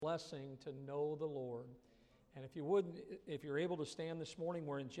blessing to know the Lord. And if you're able to stand this morning,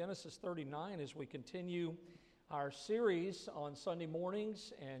 we're in Genesis 39 as we continue our series on Sunday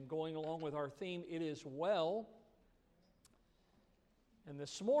mornings and going along with our theme, It Is Well. And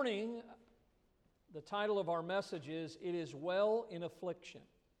this morning, the title of our message is, It Is Well in Affliction.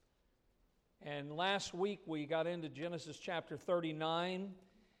 And last week we got into Genesis chapter 39.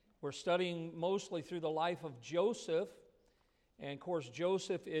 We're studying mostly through the life of Joseph. And of course,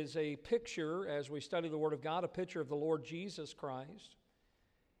 Joseph is a picture, as we study the Word of God, a picture of the Lord Jesus Christ.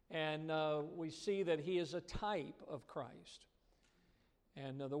 And we see that he is a type of Christ.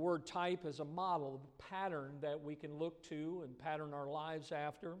 And the word type is a model, a pattern that we can look to and pattern our lives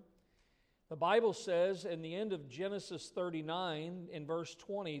after. The Bible says in the end of Genesis 39, in verse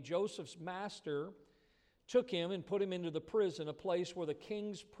 20, Joseph's master took him and put him into the prison, a place where the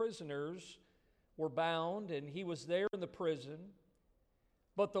king's prisoners were bound, and he was there in the prison.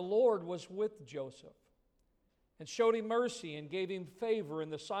 But the Lord was with Joseph and showed him mercy and gave him favor in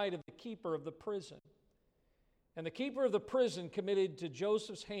the sight of the keeper of the prison. And the keeper of the prison committed to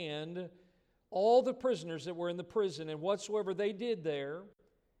Joseph's hand all the prisoners that were in the prison, and whatsoever they did there,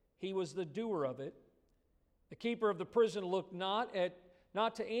 he was the doer of it. The keeper of the prison looked not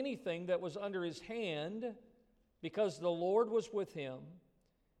to anything that was under his hand, because the Lord was with him.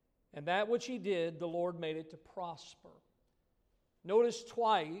 And that which he did, the Lord made it to prosper. Notice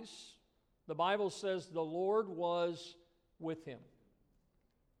twice, the Bible says the Lord was with him.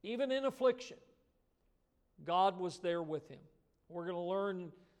 Even in affliction, God was there with him. We're going to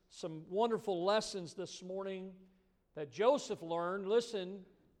learn some wonderful lessons this morning that Joseph learned. Listen,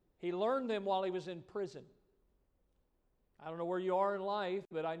 he learned them while he was in prison. I don't know where you are in life,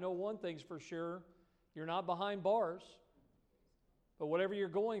 but I know one thing's for sure. You're not behind bars. But whatever you're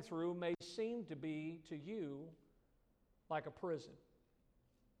going through may seem to be to you like a prison.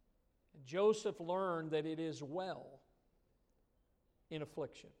 And Joseph learned that it is well in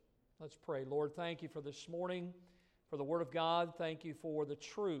affliction. Let's pray. Lord, thank you for this morning, for the Word of God. Thank you for the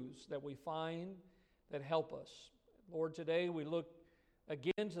truths that we find that help us. Lord, today we look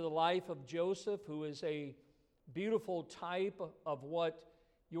again to the life of Joseph, who is a beautiful type of what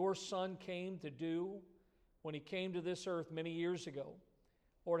your Son came to do when he came to this earth many years ago.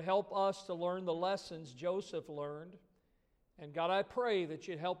 Lord, help us to learn the lessons Joseph learned. And God, I pray that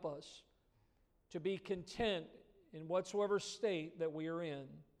you'd help us to be content in whatsoever state that we are in,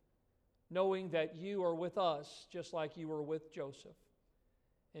 knowing that you are with us just like you were with Joseph.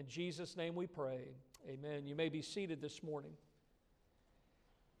 In Jesus' name we pray. Amen. You may be seated this morning.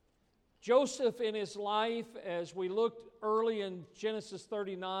 Joseph in his life, as we looked early in Genesis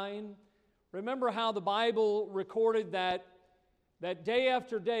 39, remember how the Bible recorded that day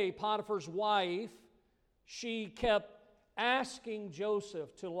after day, Potiphar's wife, she kept asking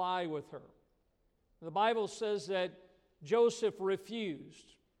Joseph to lie with her. The Bible says that Joseph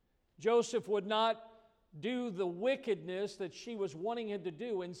refused. Joseph would not do the wickedness that she was wanting him to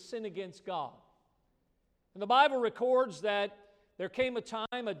do and sin against God. And the Bible records that there came a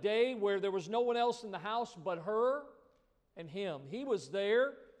time, a day, where there was no one else in the house but her and him. He was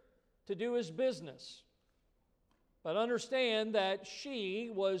there to do his business. But understand that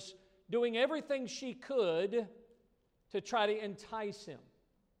she was doing everything she could to try to entice him.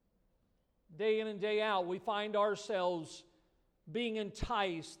 Day in and day out, we find ourselves being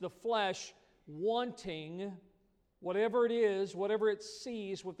enticed, the flesh wanting whatever it is, whatever it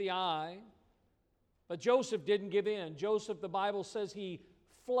sees with the eye. But Joseph didn't give in. Joseph, the Bible says, he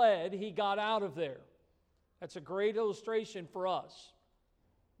fled, he got out of there. That's a great illustration for us,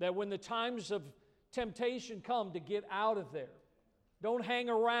 that when the times of temptation come, to get out of there. Don't hang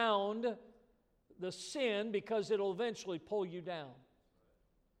around the sin, because it'll eventually pull you down.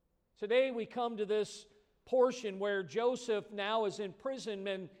 Today we come to this portion where Joseph now is in prison,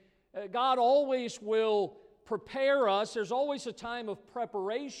 and God always will prepare us. There's always a time of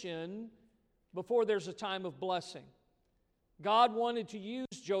preparation before there's a time of blessing. God wanted to use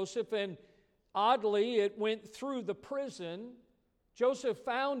Joseph, and oddly, it went through the prison. Joseph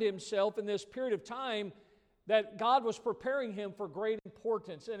found himself in this period of time that God was preparing him for great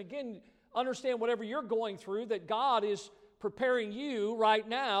importance. And again, understand whatever you're going through, that God is preparing you right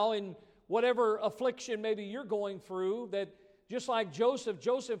now in whatever affliction maybe you're going through, that just like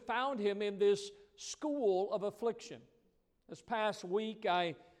Joseph found him in this school of affliction. This past week,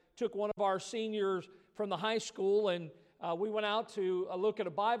 I took one of our seniors from the high school, and we went out to look at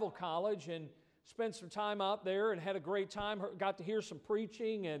a Bible college and spent some time out there and had a great time. Got to hear some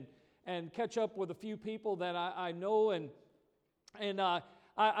preaching and catch up with a few people that I know. And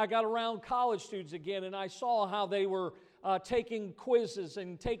I got around college students again, and I saw how they were taking quizzes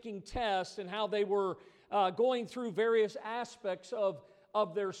and taking tests, and how they were going through various aspects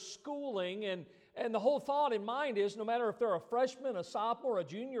of their schooling. And the whole thought in mind is, no matter if they're a freshman, a sophomore, a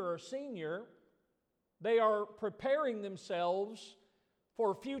junior, or a senior, they are preparing themselves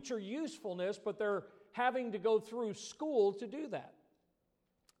for future usefulness, but they're having to go through school to do that.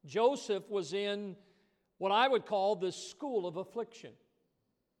 Joseph was in what I would call the school of affliction.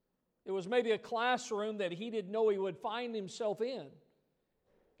 It was maybe a classroom that he didn't know he would find himself in.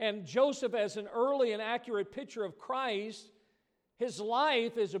 And Joseph, as an early and accurate picture of Christ, his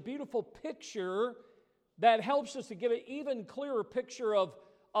life is a beautiful picture that helps us to get an even clearer picture of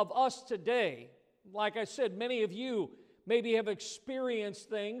us today. Like I said, many of you maybe have experienced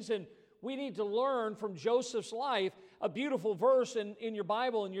things, and we need to learn from Joseph's life. A beautiful verse in your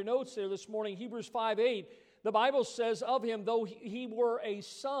Bible, in your notes there this morning, Hebrews 5:8, the Bible says of him, though he were a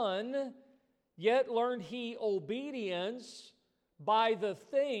son, yet learned he obedience by the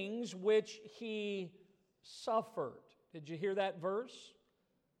things which he suffered. Did you hear that verse?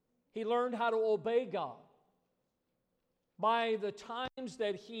 He learned how to obey God by the times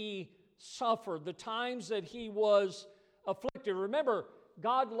that he suffered, the times that he was afflicted. Remember,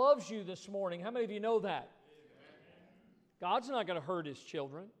 God loves you this morning. How many of you know that? God's not going to hurt his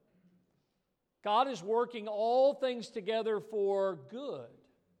children. God is working all things together for good.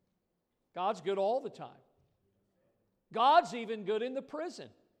 God's good all the time. God's even good in the prison.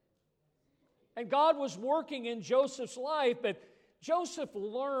 And God was working in Joseph's life, but Joseph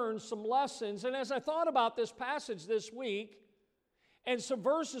learned some lessons. And as I thought about this passage this week, and some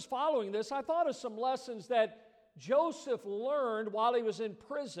verses following this, I thought of some lessons that Joseph learned while he was in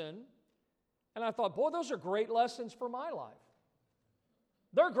prison. And I thought, boy, those are great lessons for my life.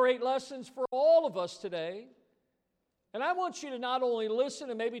 They're great lessons for all of us today. And I want you to not only listen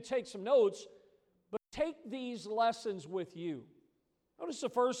and maybe take some notes, but take these lessons with you. Notice the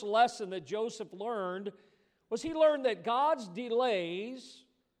first lesson that Joseph learned was he learned that God's delays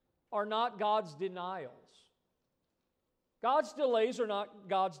are not God's denials. God's delays are not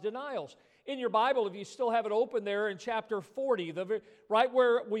God's denials. In your Bible, if you still have it open there in chapter 40, right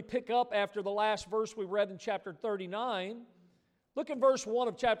where we pick up after the last verse we read in chapter 39, look at verse 1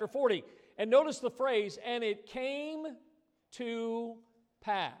 of chapter 40, and notice the phrase, and it came to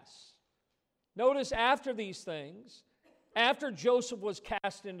pass. Notice after these things, after Joseph was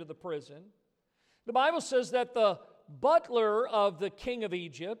cast into the prison, the Bible says that the butler of the king of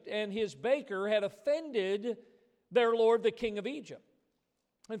Egypt and his baker had offended their lord, the king of Egypt.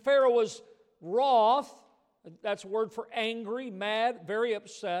 And Pharaoh was wroth, that's a word for angry, mad, very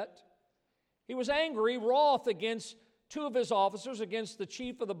upset. He was angry, wroth against two of his officers, against the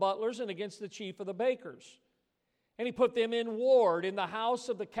chief of the butlers and against the chief of the bakers. And he put them in ward in the house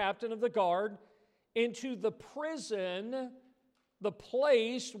of the captain of the guard, into the prison, the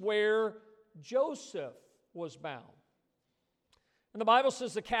place where Joseph was bound. And the Bible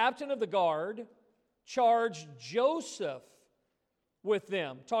says the captain of the guard charged Joseph with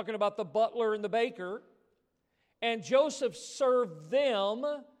them, talking about the butler and the baker. And Joseph served them,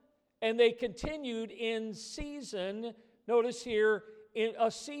 and they continued in season, notice here, in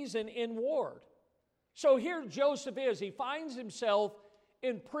a season in ward. So here Joseph is. He finds himself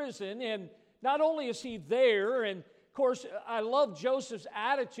in prison, and not only is he there, and of course, I love Joseph's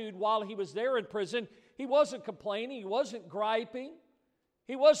attitude while he was there in prison. He wasn't complaining, he wasn't griping,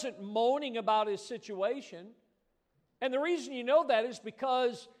 he wasn't moaning about his situation. And the reason you know that is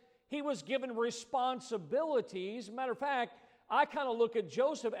because he was given responsibilities. As a matter of fact, I kind of look at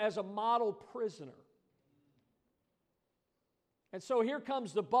Joseph as a model prisoner. And so here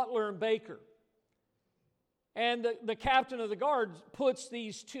comes the butler and baker. And the captain of the guard puts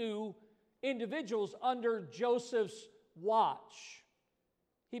these two individuals under Joseph's watch.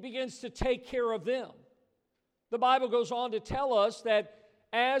 He begins to take care of them. The Bible goes on to tell us that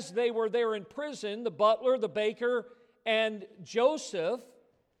as they were there in prison, the butler, the baker, and Joseph,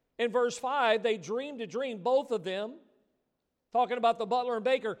 in verse 5, they dreamed a dream, both of them, talking about the butler and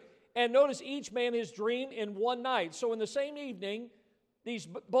baker. And notice each man his dream in one night. So in the same evening,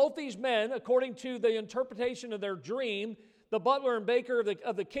 both these men, according to the interpretation of their dream, the butler and baker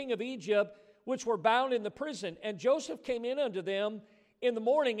of the king of Egypt, which were bound in the prison. And Joseph came in unto them in the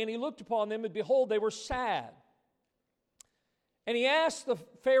morning, and he looked upon them, and behold, they were sad. And he asked the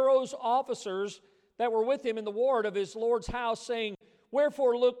Pharaoh's officers that were with him in the ward of his Lord's house, saying,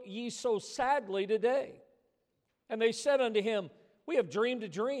 Wherefore look ye so sadly today? And they said unto him, We have dreamed a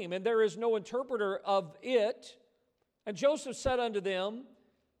dream, and there is no interpreter of it. And Joseph said unto them,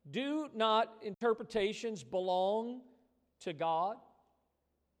 Do not interpretations belong to God?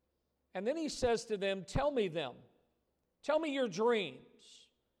 And then he says to them, Tell me them. Tell me your dreams,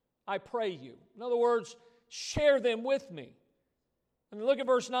 I pray you. In other words, share them with me. And look at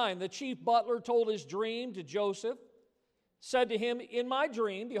verse 9. The chief butler told his dream to Joseph, said to him, in my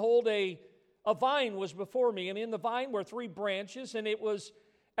dream, behold, a vine was before me, and in the vine were 3 branches, and it was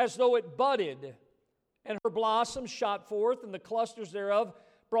as though it budded, and her blossoms shot forth, and the clusters thereof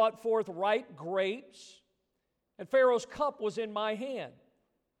brought forth ripe grapes. And Pharaoh's cup was in my hand.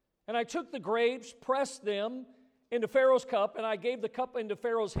 And I took the grapes, pressed them into Pharaoh's cup, and I gave the cup into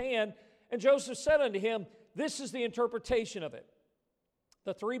Pharaoh's hand. And Joseph said unto him, this is the interpretation of it.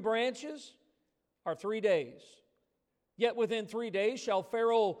 The 3 branches are 3 days. Yet within 3 days shall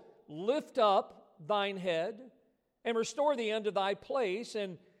Pharaoh lift up thine head and restore thee unto thy place,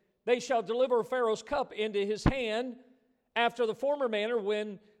 and they shall deliver Pharaoh's cup into his hand after the former manner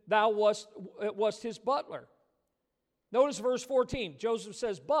when thou wast his butler. Notice verse 14. Joseph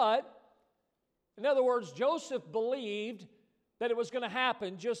says, but, in other words, Joseph believed that it was going to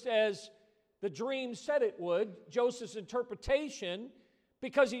happen just as the dream said it would, Joseph's interpretation,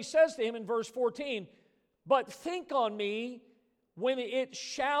 because he says to him in verse 14, but think on me when it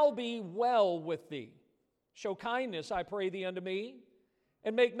shall be well with thee. Show kindness, I pray thee, unto me,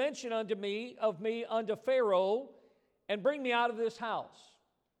 and make mention unto me of me unto Pharaoh, and bring me out of this house.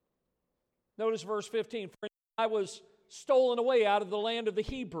 Notice verse 15. For I was stolen away out of the land of the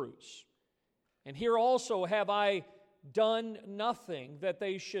Hebrews, and here also have I done nothing that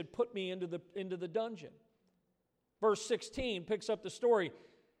they should put me into the dungeon. Verse 16 picks up the story.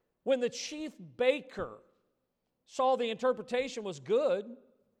 When the chief baker saw the interpretation was good,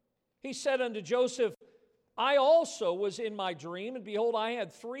 he said unto Joseph, I also was in my dream, and behold, I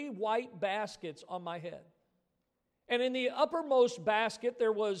had 3 white baskets on my head. And in the uppermost basket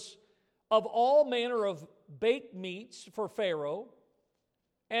there was of all manner of baked meats for Pharaoh,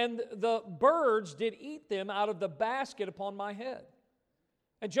 and the birds did eat them out of the basket upon my head.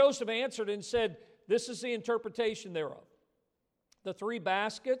 And Joseph answered and said, this is the interpretation thereof. The 3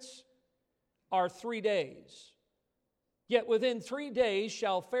 baskets are 3 days. Yet within 3 days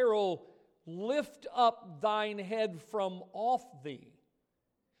shall Pharaoh lift up thine head from off thee,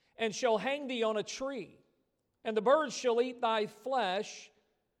 and shall hang thee on a tree, and the birds shall eat thy flesh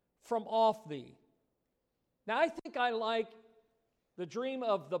from off thee. Now I think I like the dream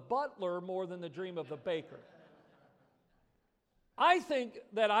of the butler more than the dream of the baker. I think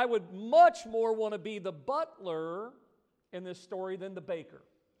that I would much more want to be the butler in this story than the baker.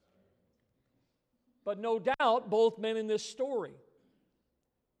 But no doubt, both men in this story,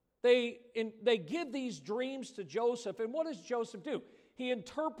 they give these dreams to Joseph, and what does Joseph do? He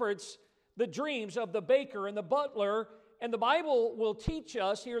interprets the dreams of the baker and the butler, and the Bible will teach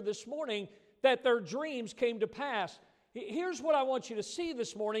us here this morning that their dreams came to pass. Here's what I want you to see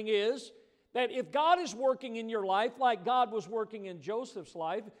this morning is that if God is working in your life like God was working in Joseph's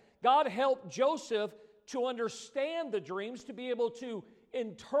life, God helped Joseph to understand the dreams, to be able to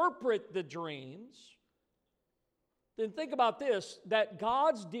interpret the dreams, then think about this, that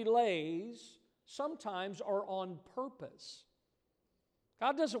God's delays sometimes are on purpose.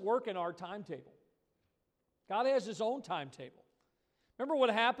 God doesn't work in our timetable. God has His own timetable. Remember what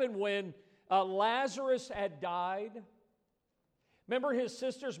happened when Lazarus had died? Remember his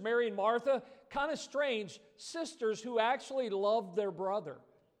sisters, Mary and Martha? Kind of strange, sisters who actually loved their brother.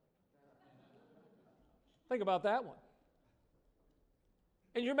 Think about that one.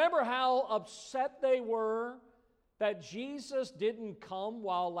 And you remember how upset they were that Jesus didn't come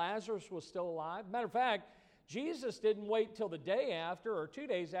while Lazarus was still alive? Matter of fact, Jesus didn't wait till the day after or 2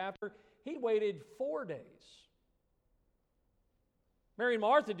 days after. He waited 4 days. Mary and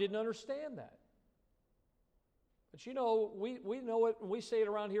Martha didn't understand that. But you know, we know it, and we say it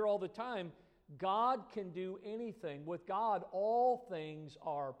around here all the time. God can do anything. With God, all things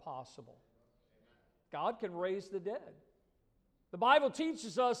are possible. God can raise the dead. The Bible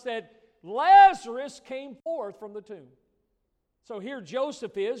teaches us that Lazarus came forth from the tomb. So here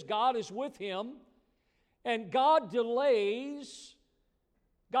Joseph is, God is with him, and God delays.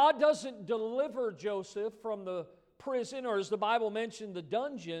 God doesn't deliver Joseph from the prison, or as the Bible mentioned, the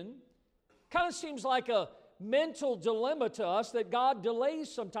dungeon. Kind of seems like a mental dilemma to us that God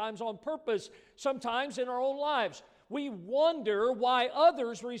delays sometimes on purpose, sometimes in our own lives. We wonder why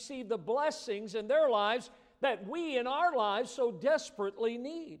others receive the blessings in their lives that we in our lives so desperately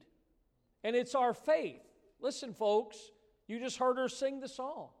need. And it's our faith. Listen, folks, you just heard her sing the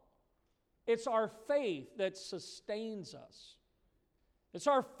song. It's our faith that sustains us. It's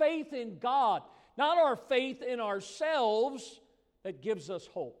our faith in God, not our faith in ourselves, that gives us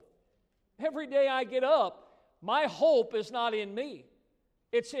hope. Every day I get up, my hope is not in me.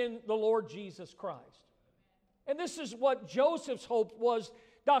 It's in the Lord Jesus Christ. And this is what Joseph's hope was.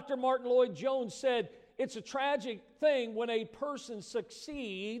 Dr. Martin Lloyd-Jones said, it's a tragic thing when a person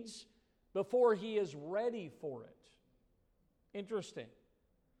succeeds before he is ready for it. Interesting.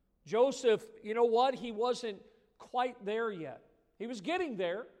 Joseph, you know what? He wasn't quite there yet. He was getting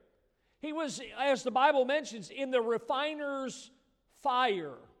there. He was, as the Bible mentions, in the refiner's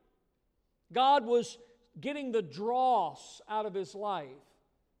fire. God was getting the dross out of his life.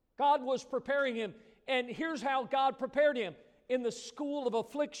 God was preparing him. And here's how God prepared him. In the school of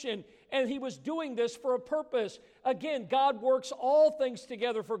affliction. And he was doing this for a purpose. Again, God works all things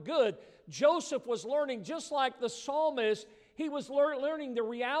together for good. Joseph was learning, just like the psalmist, he was learning the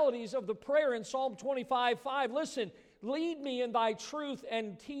realities of the prayer in Psalm 25:5. Listen, lead me in thy truth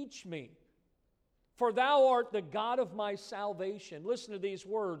and teach me. For thou art the God of my salvation. Listen to these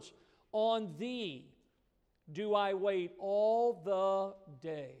words. On thee do I wait all the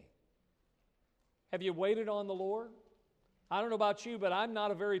day. Have you waited on the Lord? I don't know about you, but I'm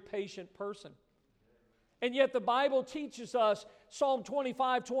not a very patient person. And yet the Bible teaches us, Psalm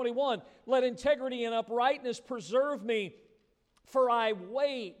 25:21, let integrity and uprightness preserve me, for I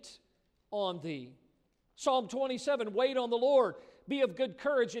wait on thee. Psalm 27, wait on the Lord. Be of good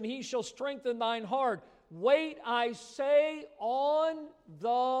courage, and he shall strengthen thine heart. Wait, I say, on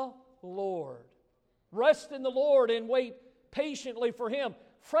the Lord. Rest in the Lord and wait patiently for him.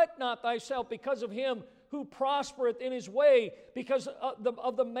 Fret not thyself because of him who prospereth in his way, because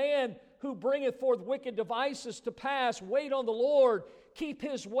of the man who bringeth forth wicked devices to pass. Wait on the Lord, keep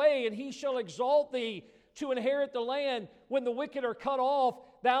his way, and he shall exalt thee to inherit the land. When the wicked are cut off,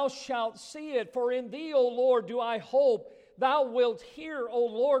 thou shalt see it. For in thee, O Lord, do I hope. Thou wilt hear, O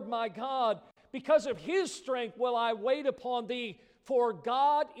Lord my God. Because of his strength will I wait upon thee, for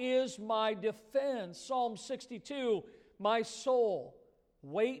God is my defense. Psalm 62, my soul,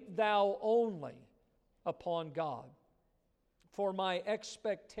 wait thou only upon God, for my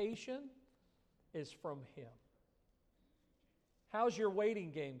expectation is from him. How's your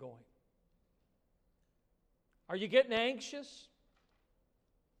waiting game going? Are you getting anxious?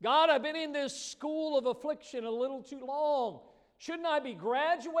 God, I've been in this school of affliction a little too long. Shouldn't I be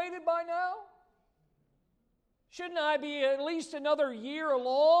graduated by now? Shouldn't I be at least another year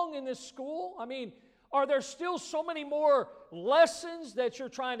along in this school? I mean, are there still so many more lessons that you're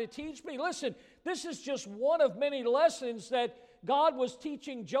trying to teach me? Listen, this is just one of many lessons that God was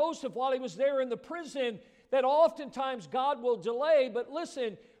teaching Joseph while he was there in the prison, that oftentimes God will delay. But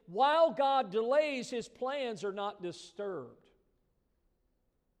listen, while God delays, his plans are not disturbed.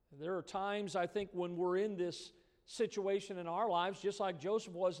 There are times, I think, when we're in this situation in our lives, just like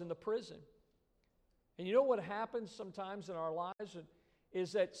Joseph was in the prison. And you know what happens sometimes in our lives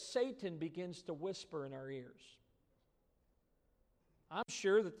is that Satan begins to whisper in our ears. I'm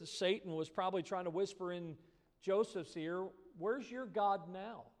sure that Satan was probably trying to whisper in Joseph's ear, where's your God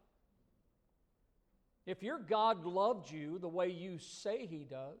now? If your God loved you the way you say he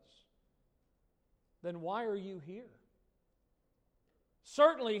does, then why are you here?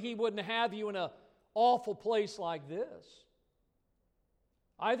 Certainly he wouldn't have you in an awful place like this.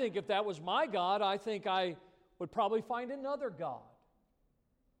 I think if that was my God, I think I would probably find another God.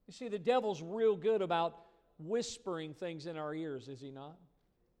 You see, the devil's real good about whispering things in our ears, is he not?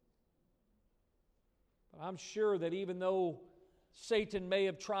 But I'm sure that even though Satan may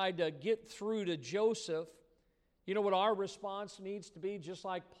have tried to get through to Joseph, you know what our response needs to be? Just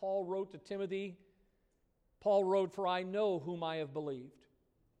like Paul wrote to Timothy, Paul wrote, for I know whom I have believed,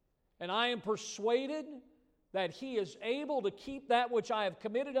 and I am persuaded that he is able to keep that which I have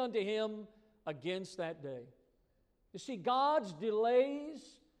committed unto him against that day. You see, God's delays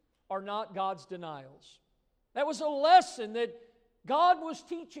are not God's denials. That was a lesson that God was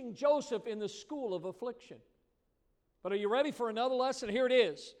teaching Joseph in the school of affliction. But are you ready for another lesson? Here it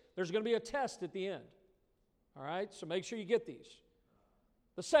is. There's going to be a test at the end. All right, so make sure you get these.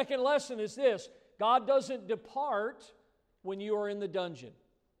 The second lesson is this: God doesn't depart when you are in the dungeon.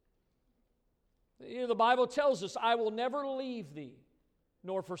 You know, the Bible tells us, I will never leave thee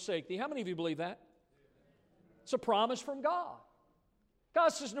nor forsake thee. How many of you believe that? It's a promise from God. God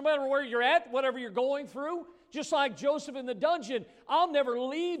says, no matter where you're at, whatever you're going through, just like Joseph in the dungeon, I'll never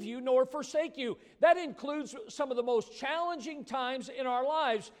leave you nor forsake you. That includes some of the most challenging times in our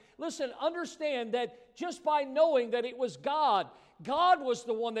lives. Listen, understand that just by knowing that it was God was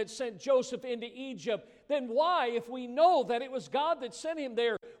the one that sent Joseph into Egypt, then why, if we know that it was God that sent him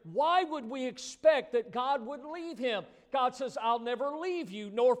there, why would we expect that God would leave him? God says, I'll never leave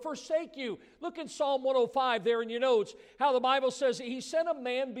you nor forsake you. Look in Psalm 105 there in your notes, how the Bible says he sent a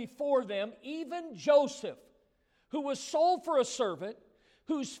man before them, even Joseph, who was sold for a servant,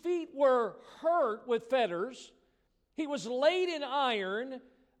 whose feet were hurt with fetters. He was laid in iron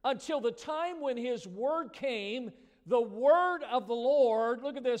until the time when his word came. The word of the Lord,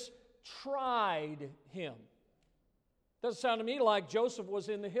 look at this, tried him. Doesn't sound to me like Joseph was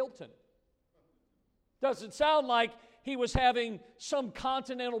in the Hilton. Doesn't sound like he was having some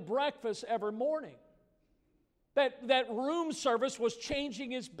continental breakfast every morning. That room service was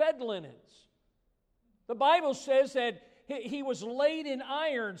changing his bed linens. The Bible says that he was laid in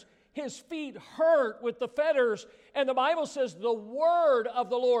irons, his feet hurt with the fetters, and the Bible says the word of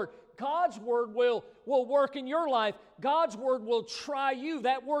the Lord, God's word will work in your life. God's word will try you.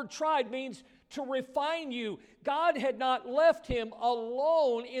 That word tried means to refine you. God had not left him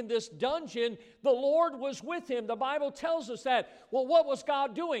alone in this dungeon. The Lord was with him. The Bible tells us that. Well, what was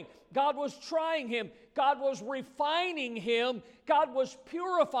God doing? God was trying him. God was refining him. God was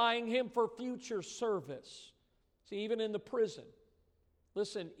purifying him for future service. See, even in the prison,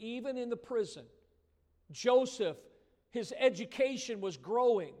 listen, even in the prison, Joseph, his education was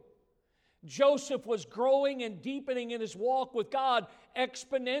growing. Joseph was growing and deepening in his walk with God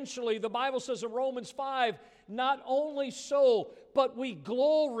exponentially. The Bible says in Romans 5, not only so, but we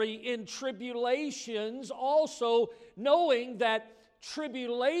glory in tribulations also, knowing that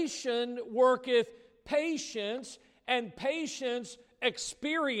tribulation worketh patience, and patience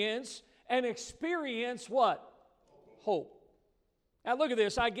experience, and experience what? Hope. Now look at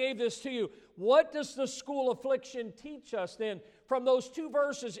this. I gave this to you. What does the school affliction teach us then? From those two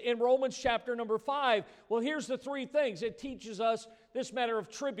verses in Romans chapter number 5, well, here's the three things. It teaches us this matter of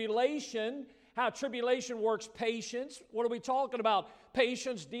tribulation, how tribulation works patience. What are we talking about?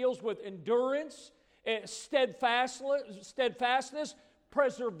 Patience deals with endurance, steadfastness,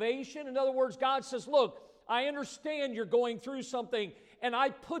 preservation. In other words, God says, look, I understand you're going through something, and I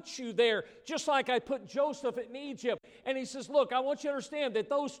put you there, just like I put Joseph in Egypt. And he says, look, I want you to understand that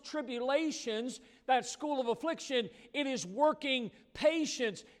those tribulations, that school of affliction, it is working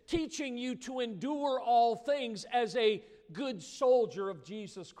patience, teaching you to endure all things as a good soldier of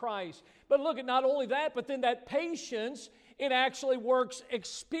Jesus Christ. But look at not only that, but then that patience, it actually works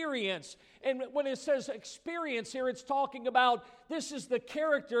experience. And when it says experience here, it's talking about this is the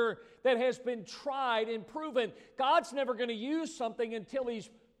character that has been tried and proven. God's never going to use something until He's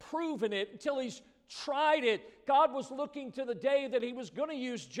proven it, until He's tried it. God was looking to the day that He was going to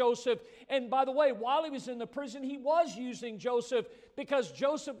use Joseph. And by the way, while He was in the prison, He was using Joseph because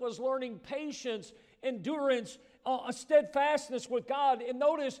Joseph was learning patience, endurance, a steadfastness with God. And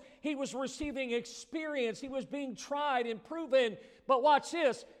notice he was receiving experience. He was being tried and proven. But watch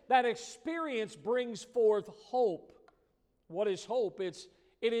this. That experience brings forth hope. What is hope? It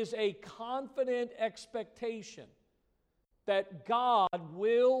is a confident expectation that God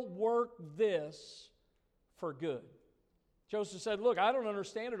will work this for good. Joseph said, look, I don't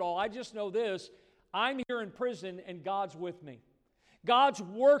understand it all. I just know this. I'm here in prison and God's with me. God's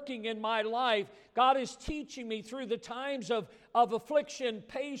working in my life. God is teaching me through the times of affliction,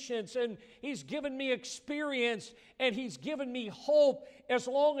 patience, and He's given me experience, and He's given me hope as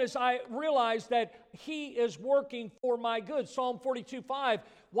long as I realize that He is working for my good. Psalm 42:5,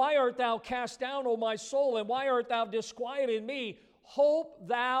 why art thou cast down, O my soul, and why art thou disquieted in me? Hope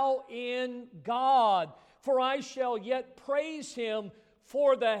thou in God, for I shall yet praise Him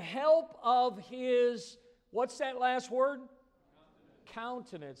for the help of His, what's that last word?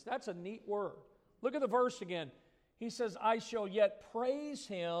 Countenance. That's a neat word. Look at the verse again. He says, I shall yet praise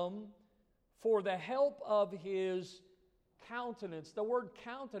Him for the help of His countenance. The word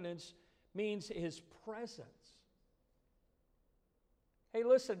countenance means His presence. Hey,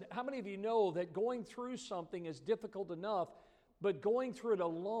 listen, how many of you know that going through something is difficult enough, but going through it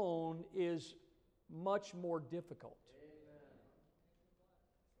alone is much more difficult? Amen.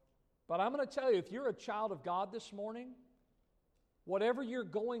 But I'm going to tell you, if you're a child of God this morning, whatever you're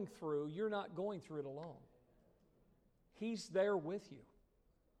going through, you're not going through it alone. He's there with you.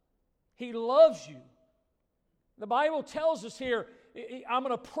 He loves you. The Bible tells us here, I'm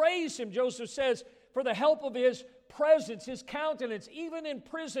going to praise Him, Joseph says, for the help of His presence, His countenance. Even in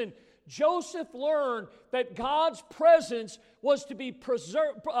prison, Joseph learned that God's presence was to be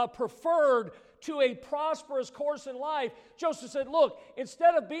preferred to a prosperous course in life. Joseph said, look,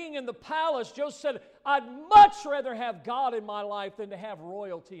 instead of being in the palace, Joseph said, I'd much rather have God in my life than to have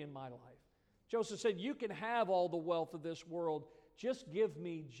royalty in my life. Joseph said, you can have all the wealth of this world, just give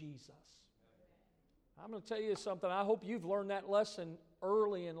me Jesus. I'm going to tell you something. I hope you've learned that lesson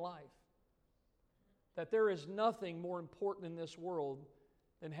early in life, that there is nothing more important in this world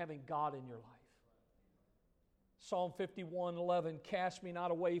than having God in your life. Psalm 51:11, cast me not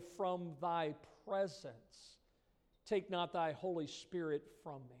away from thy presence, take not thy Holy Spirit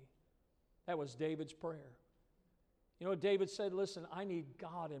from me. That was David's prayer. You know what David said? Listen, I need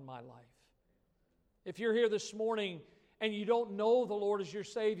God in my life. If you're here this morning and you don't know the Lord as your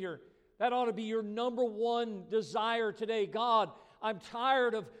Savior, that ought to be your number one desire today. God, I'm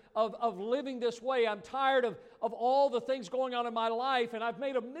tired of living this way. I'm tired of all the things going on in my life, and I've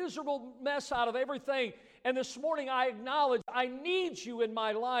made a miserable mess out of everything. And this morning I acknowledge I need you in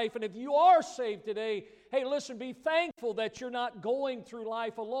my life. And if you are saved today, hey, listen, be thankful that you're not going through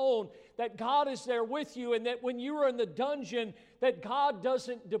life alone, that God is there with you, and that when you are in the dungeon, that God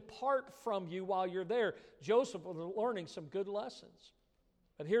doesn't depart from you while you're there. Joseph was learning some good lessons.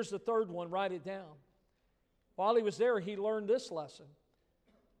 But here's the third one, write it down. While he was there, he learned this lesson,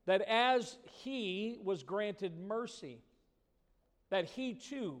 that as he was granted mercy, that he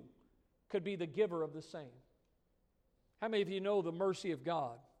too could be the giver of the same. How many of you know the mercy of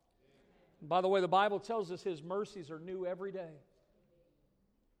God? And by the way, the Bible tells us His mercies are new every day.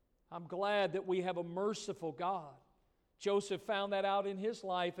 I'm glad that we have a merciful God. Joseph found that out in his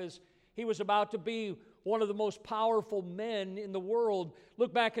life as he was about to be one of the most powerful men in the world.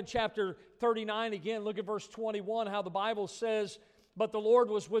 Look back in chapter 39 again. Look at verse 21, how the Bible says, but the Lord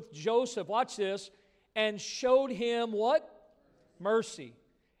was with Joseph, watch this, and showed him what? Mercy.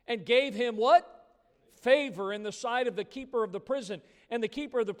 And gave him what? Favor in the sight of the keeper of the prison. And the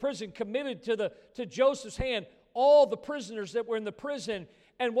keeper of the prison committed to Joseph's hand all the prisoners that were in the prison.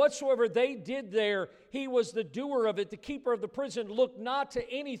 And whatsoever they did there, he was the doer of it. The keeper of the prison looked not to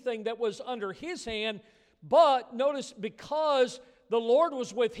anything that was under his hand, but notice, because the Lord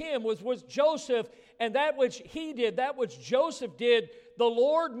was with him, was with Joseph, and that which he did, that which Joseph did, the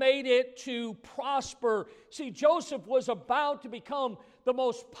Lord made it to prosper. See, Joseph was about to become the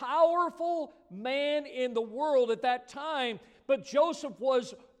most powerful man in the world at that time, but Joseph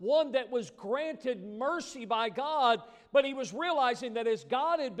was one that was granted mercy by God, but he was realizing that as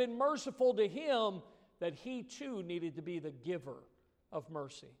God had been merciful to him, that he too needed to be the giver of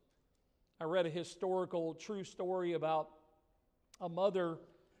mercy. I read a historical true story about a mother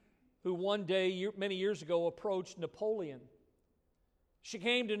who one day, many years ago, approached Napoleon. She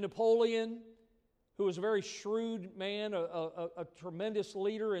came to Napoleon, who was a very shrewd man, a tremendous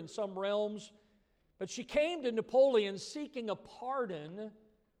leader in some realms. But she came to Napoleon seeking a pardon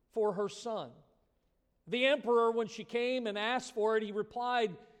for her son. The emperor, when she came and asked for it, he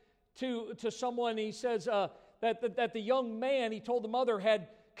replied to someone, he says that the young man, he told the mother, had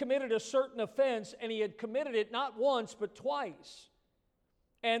committed a certain offense, and he had committed it not once but twice.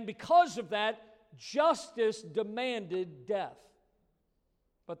 And because of that, justice demanded death.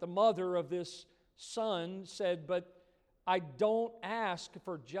 But the mother of this son said, but I don't ask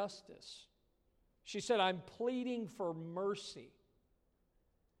for justice. She said, I'm pleading for mercy.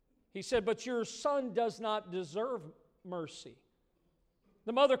 He said, but your son does not deserve mercy.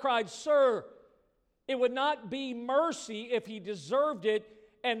 The mother cried, sir, it would not be mercy if he deserved it,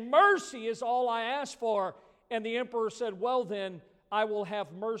 and mercy is all I ask for. And the emperor said, well then, I will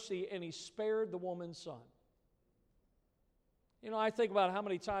have mercy, and he spared the woman's son. You know, I think about how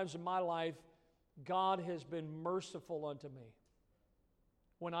many times in my life God has been merciful unto me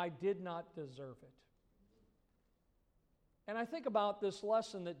when I did not deserve it. And I think about this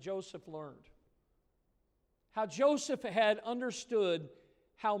lesson that Joseph learned. How Joseph had understood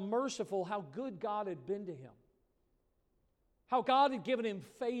how merciful, how good God had been to him. How God had given him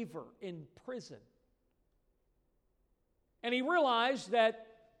favor in prison. And he realized that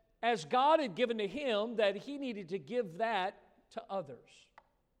as God had given to him, that he needed to give that to others.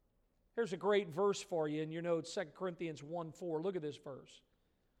 Here's a great verse for you in your notes, 2 Corinthians 1:4. Look at this verse.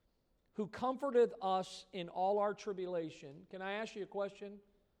 Who comforteth us in all our tribulation. Can I ask you a question?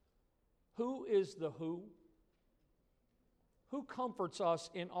 Who is the who? Who comforts us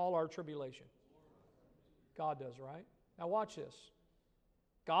in all our tribulation? God does, right? Now watch this.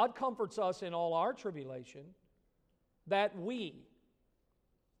 God comforts us in all our tribulation, that we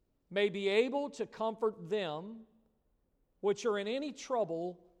may be able to comfort them which are in any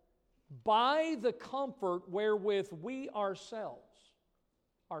trouble by the comfort wherewith we ourselves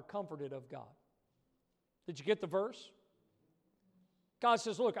are comforted of God. Did you get the verse? God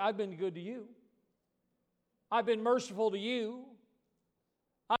says, look, I've been good to you. I've been merciful to you.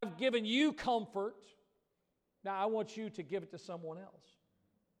 I've given you comfort. Now I want you to give it to someone else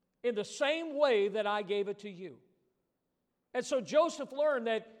in the same way that I gave it to you. And so Joseph learned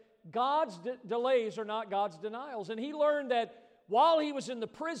that God's delays are not God's denials. And he learned that while he was in the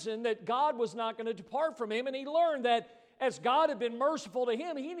prison, that God was not going to depart from him. And he learned that as God had been merciful to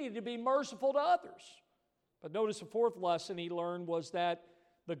him, he needed to be merciful to others. But notice the fourth lesson he learned was that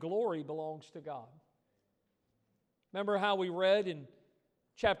the glory belongs to God. Remember how we read in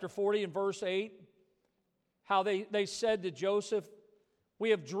chapter 40 and verse 8, how they said to Joseph, "We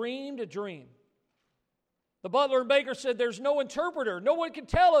have dreamed a dream." The butler and baker said, "There's no interpreter. No one can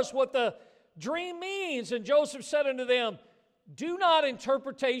tell us what the dream means." And Joseph said unto them, "Do not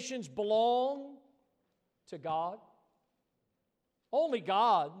interpretations belong to God? Only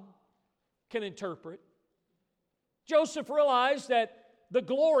God can interpret." Joseph realized that the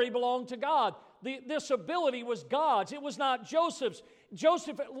glory belonged to God. This ability was God's. It was not Joseph's.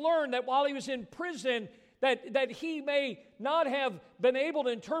 Joseph learned that while he was in prison, that he may not have been able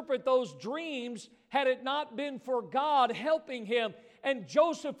to interpret those dreams had it not been for God helping him. And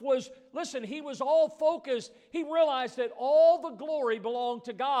Joseph was, listen, he was all focused. He realized that all the glory belonged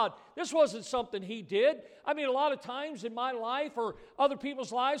to God. This wasn't something he did. I mean, a lot of times in my life or other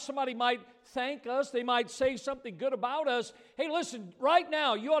people's lives, somebody might thank us. They might say something good about us. Hey, listen, right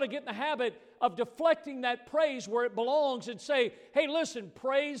now, you ought to get in the habit of deflecting that praise where it belongs and say, hey, listen,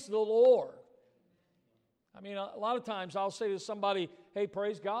 praise the Lord. I mean, a lot of times I'll say to somebody, hey,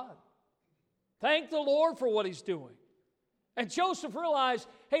 praise God. Thank the Lord for what He's doing. And Joseph realized,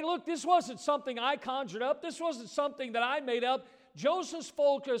 hey, look, this wasn't something I conjured up. This wasn't something that I made up. Joseph's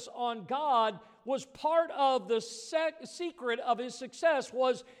focus on God was part of the secret of his success.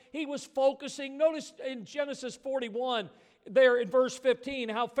 Was he was focusing. Notice in Genesis 41, there in verse 15,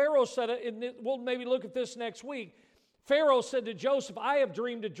 how Pharaoh said it, and we'll maybe look at this next week. Pharaoh said to Joseph, I have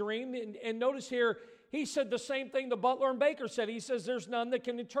dreamed a dream. And notice here, he said the same thing the butler and baker said. He says, there's none that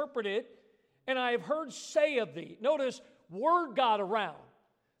can interpret it. And I have heard say of thee. Notice, word got around.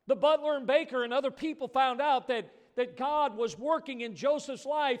 The butler and baker and other people found out that God was working in Joseph's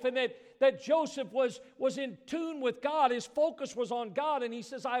life and that Joseph was in tune with God. His focus was on God. And he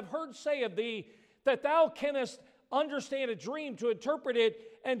says, I've heard say of thee that thou canst understand a dream to interpret it.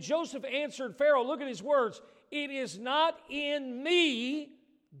 And Joseph answered Pharaoh, look at his words, it is not in me,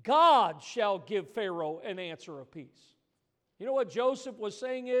 God shall give Pharaoh an answer of peace. You know what Joseph was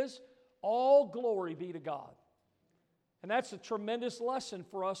saying is, all glory be to God. And that's a tremendous lesson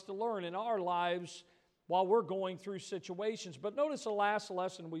for us to learn in our lives while we're going through situations. But notice the last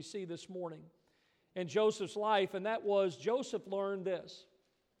lesson we see this morning in Joseph's life, and that was Joseph learned this.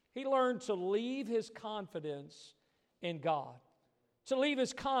 He learned to leave his confidence in God. To leave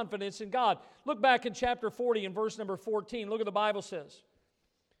his confidence in God. Look back in chapter 40 and verse number 14. Look what the Bible says.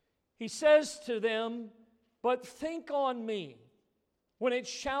 He says to them, but think on me when it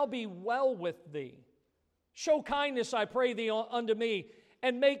shall be well with thee. Show kindness, I pray thee, unto me,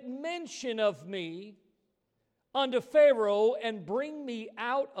 and make mention of me unto Pharaoh, and bring me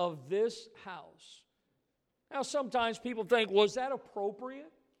out of this house. Now, sometimes people think, was that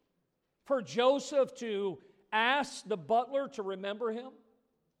appropriate for Joseph to ask the butler to remember him?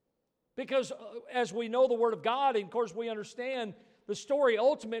 Because as we know the Word of God, and of course we understand the story,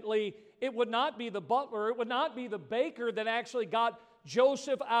 ultimately, it would not be the butler, it would not be the baker that actually got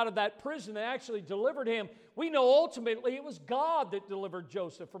Joseph out of that prison and actually delivered him. We know ultimately it was God that delivered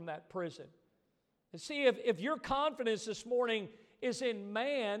Joseph from that prison. And see, if your confidence this morning is in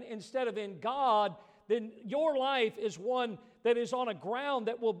man instead of in God, then your life is one that is on a ground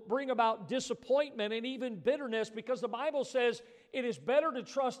that will bring about disappointment and even bitterness, because the Bible says it is better to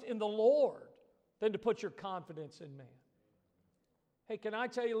trust in the Lord than to put your confidence in man. Hey, can I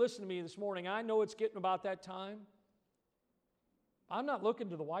tell you, listen to me this morning, I know it's getting about that time. I'm not looking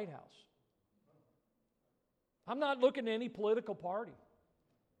to the White House. I'm not looking to any political party.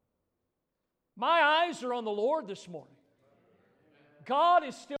 My eyes are on the Lord this morning. God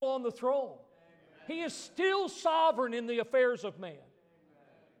is still on the throne. He is still sovereign in the affairs of man.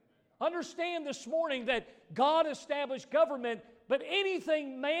 Understand this morning that God established government, but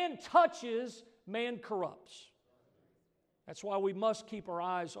anything man touches, man corrupts. That's why we must keep our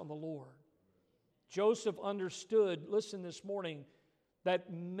eyes on the Lord. Joseph understood, listen this morning,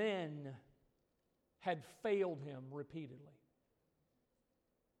 that men had failed him repeatedly.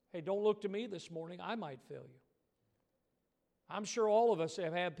 Hey, don't look to me this morning. I might fail you. I'm sure all of us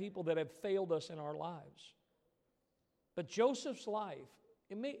have had people that have failed us in our lives. But Joseph's life,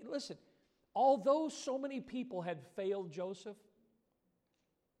 listen, although so many people had failed Joseph,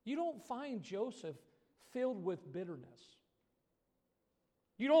 you don't find Joseph filled with bitterness.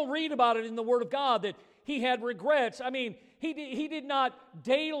 You don't read about it in the Word of God that he had regrets. I mean, he did not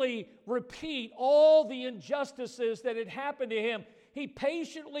daily repeat all the injustices that had happened to him. He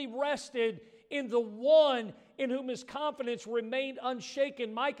patiently rested in the one in whom his confidence remained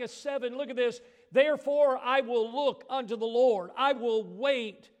unshaken. Micah 7, look at this. Therefore I will look unto the Lord. I will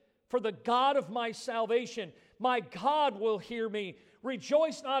wait for the God of my salvation. My God will hear me.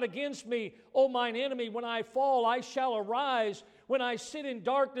 Rejoice not against me, O mine enemy. When I fall, I shall arise. When I sit in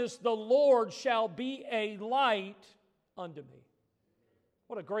darkness, the Lord shall be a light unto me.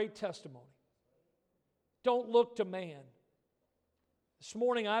 What a great testimony. Don't look to man. This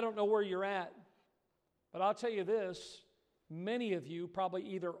morning, I don't know where you're at, but I'll tell you this. Many of you probably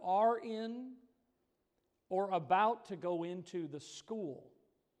either are in or about to go into the school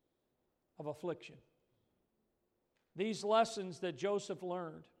of affliction. These lessons that Joseph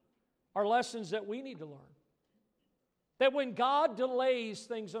learned are lessons that we need to learn. That when God delays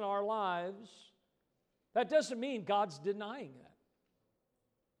things in our lives, that doesn't mean God's denying that.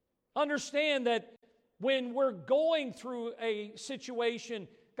 Understand that when we're going through a situation,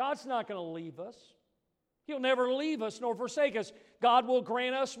 God's not going to leave us. He'll never leave us nor forsake us. God will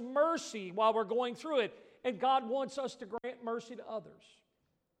grant us mercy while we're going through it, and God wants us to grant mercy to others.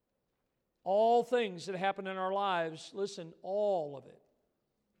 All things that happen in our lives, listen, all of it,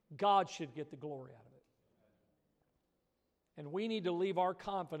 God should get the glory out of it. And we need to leave our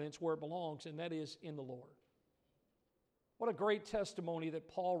confidence where it belongs, and that is in the Lord. What a great testimony that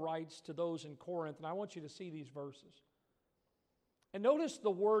Paul writes to those in Corinth, and I want you to see these verses. And notice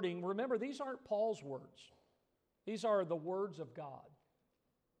the wording. Remember, these aren't Paul's words. These are the words of God.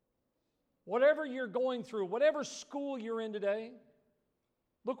 Whatever you're going through, whatever school you're in today,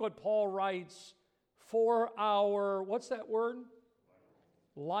 look what Paul writes, for our, what's that word?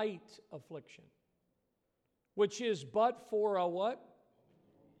 Light affliction. Which is but for a what?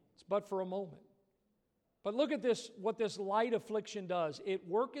 It's but for a moment. But look at this, what this light affliction does. It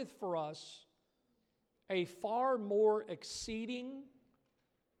worketh for us a far more exceeding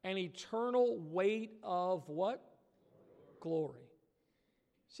and eternal weight of what? Glory.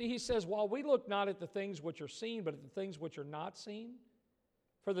 See, he says, while we look not at the things which are seen, but at the things which are not seen,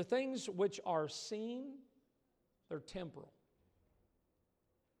 for the things which are seen, they're temporal.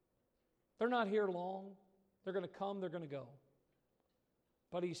 They're not here long. They're going to come, they're going to go.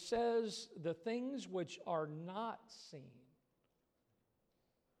 But he says the things which are not seen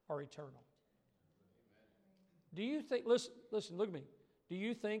are eternal. Do you think, listen, look at me. Do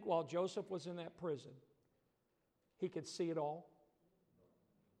you think while Joseph was in that prison, he could see it all?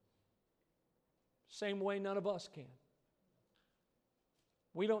 Same way none of us can.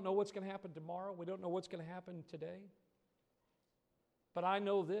 We don't know what's going to happen tomorrow. We don't know what's going to happen today. But I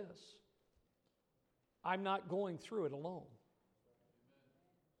know this. I'm not going through it alone.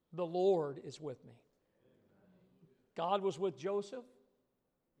 The Lord is with me. God was with Joseph,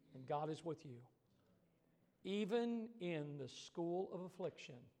 and God is with you. Even in the school of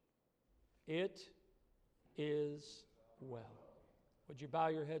affliction, it is well. Would you bow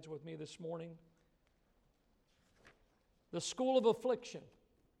your heads with me this morning? The school of affliction.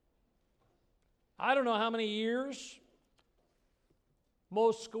 I don't know how many years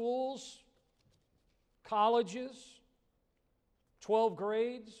most schools, colleges, 12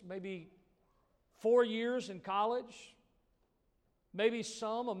 grades, maybe 4 years in college, maybe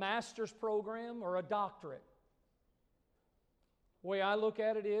some a master's program or a doctorate. The way I look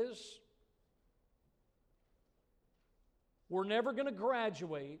at it is, we're never going to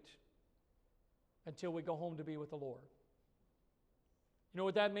graduate until we go home to be with the Lord. You know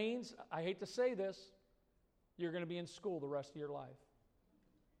what that means? I hate to say this. You're going to be in school the rest of your life.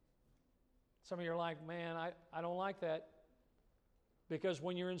 Some of you are like, man, I don't like that. Because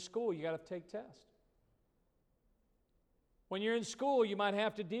when you're in school, you got to take tests. When you're in school, you might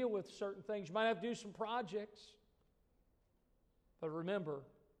have to deal with certain things. You might have to do some projects. But remember,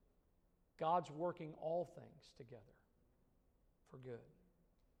 God's working all things together for good.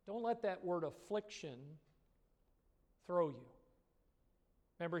 Don't let that word affliction throw you.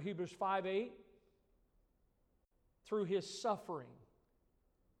 Remember Hebrews 5:8? Through his suffering,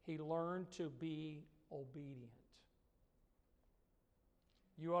 he learned to be obedient.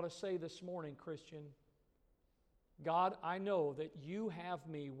 You ought to say this morning, Christian, God, I know that you have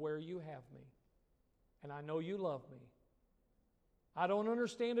me where you have me, and I know you love me. I don't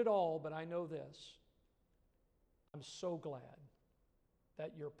understand it all, but I know this. I'm so glad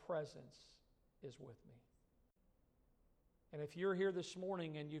that your presence is with me. And if you're here this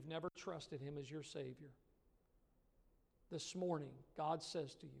morning and you've never trusted him as your Savior, this morning, God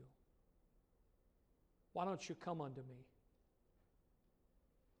says to you, why don't you come unto me?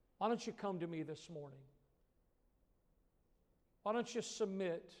 Why don't you come to me this morning? Why don't you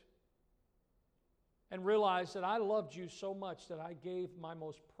submit and realize that I loved you so much that I gave my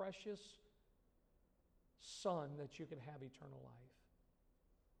most precious Son that you could have eternal life?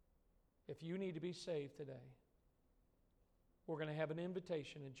 If you need to be saved today, we're going to have an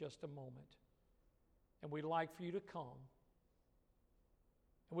invitation in just a moment. And we'd like for you to come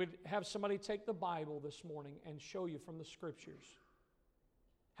And we'd have somebody take the Bible this morning and show you from the Scriptures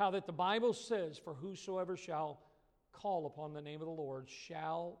how that the Bible says, for whosoever shall call upon the name of the Lord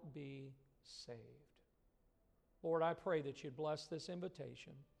shall be saved. Lord, I pray that you'd bless this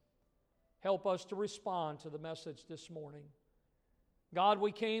invitation. Help us to respond to the message this morning. God,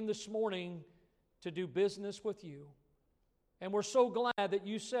 we came this morning to do business with you. And we're so glad that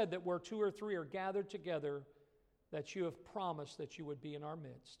you said that where two or three are gathered together, that you have promised that you would be in our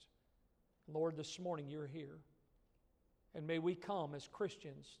midst. Lord, this morning you're here. And may we come as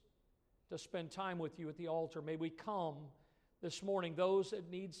Christians to spend time with you at the altar. May we come this morning, those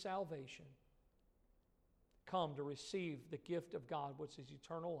that need salvation, come to receive the gift of God, which is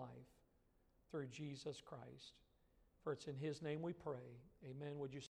eternal life, through Jesus Christ. For it's in His name we pray. Amen. Would you